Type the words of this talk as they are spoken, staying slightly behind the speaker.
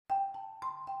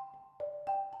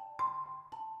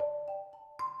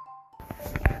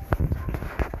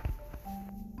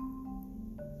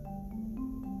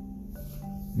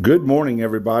Good morning,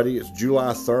 everybody. It's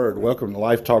July 3rd. Welcome to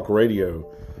Life Talk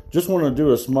Radio. Just want to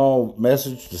do a small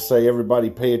message to say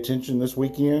everybody pay attention this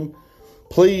weekend.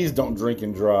 Please don't drink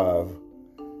and drive.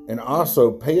 And also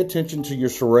pay attention to your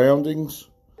surroundings.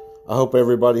 I hope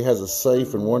everybody has a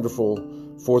safe and wonderful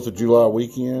 4th of July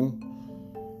weekend.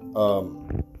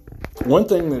 One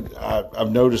thing that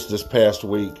I've noticed this past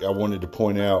week I wanted to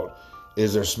point out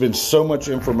is there's been so much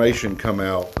information come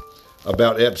out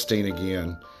about Epstein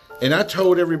again. And I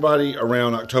told everybody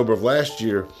around October of last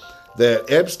year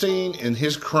that Epstein and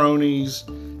his cronies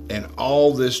and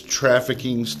all this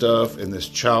trafficking stuff and this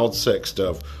child sex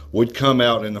stuff would come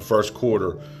out in the first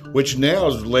quarter, which now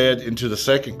has led into the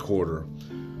second quarter.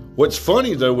 What's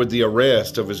funny, though, with the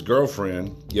arrest of his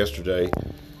girlfriend yesterday,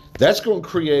 that's going to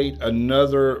create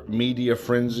another media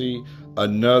frenzy,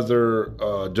 another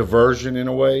diversion in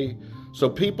a way. So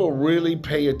people really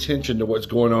pay attention to what's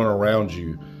going on around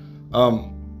you.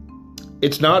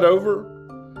 It's not over.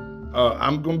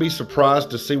 I'm going to be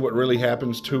surprised to see what really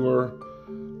happens to her.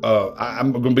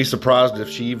 I'm going to be surprised if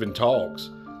she even talks,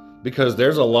 because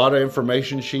there's a lot of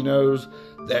information she knows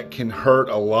that can hurt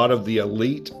a lot of the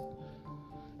elite.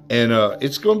 And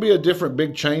it's going to be a different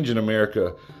big change in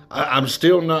America. I'm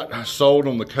still not sold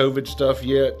on the COVID stuff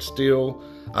yet. Still,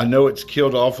 I know it's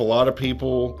killed off a lot of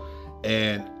people,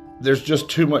 and there's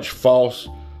just too much false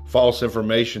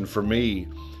information for me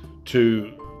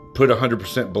to put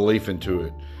 100% belief into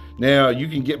it. Now, you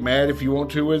can get mad if you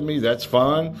want to with me. That's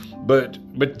fine. But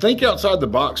think outside the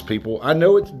box, people. I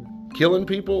know it's killing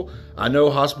people. I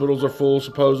know hospitals are full,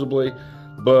 supposedly.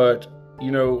 But,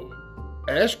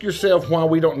 ask yourself why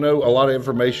we don't know a lot of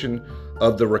information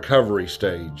of the recovery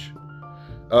stage.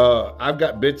 I've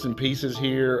got bits and pieces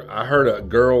here. I heard a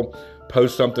girl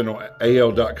post something on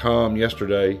AL.com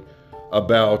yesterday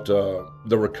about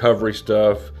the recovery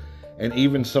stuff. And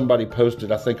even somebody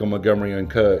posted, I think, on Montgomery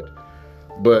Uncut.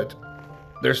 But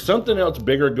there's something else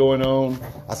bigger going on.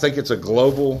 I think it's a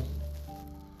global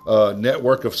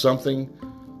network of something.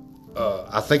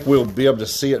 I think we'll be able to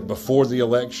see it before the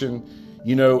election.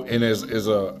 And as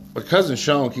my cousin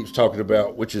Sean keeps talking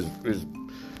about, which is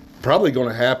probably going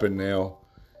to happen now,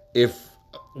 if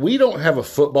we don't have a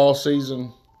football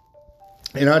season,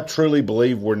 and I truly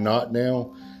believe we're not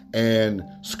now, and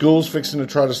school's fixing to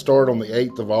try to start on the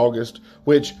 8th of August,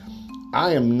 which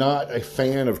I am not a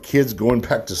fan of kids going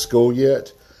back to school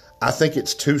yet. I think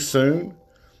it's too soon.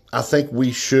 I think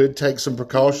we should take some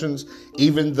precautions,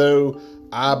 even though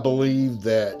I believe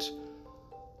that,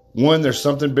 one, there's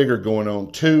something bigger going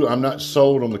on. Two, I'm not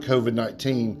sold on the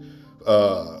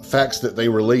COVID-19 facts that they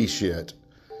release yet.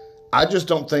 I just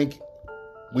don't think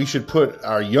we should put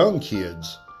our young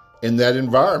kids in that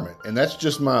environment. And that's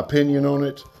just my opinion on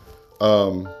it.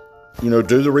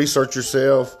 Do the research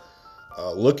yourself,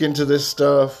 look into this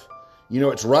stuff.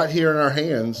 It's right here in our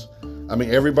hands. I mean,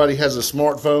 everybody has a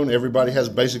smartphone. Everybody has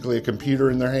basically a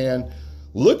computer in their hand.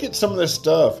 Look at some of this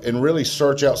stuff and really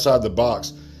search outside the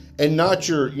box, and not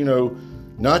your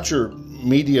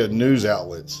media news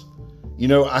outlets.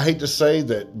 I hate to say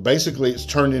that basically it's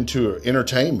turned into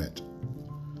entertainment.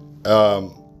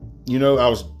 I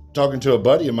was talking to a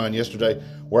buddy of mine yesterday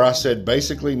where I said,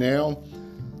 basically now,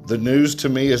 the news to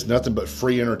me is nothing but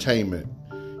free entertainment.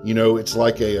 It's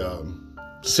like a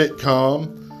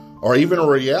sitcom or even a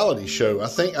reality show. I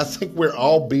think we're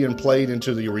all being played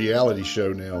into the reality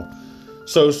show now.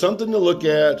 So something to look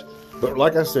at. But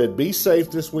like I said, be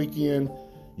safe this weekend.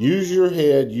 Use your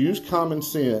head. Use common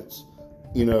sense.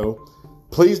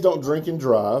 Please don't drink and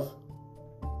drive.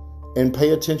 And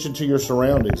pay attention to your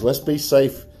surroundings. Let's be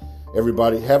safe,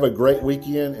 everybody. Have a great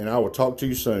weekend, and I will talk to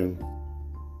you soon.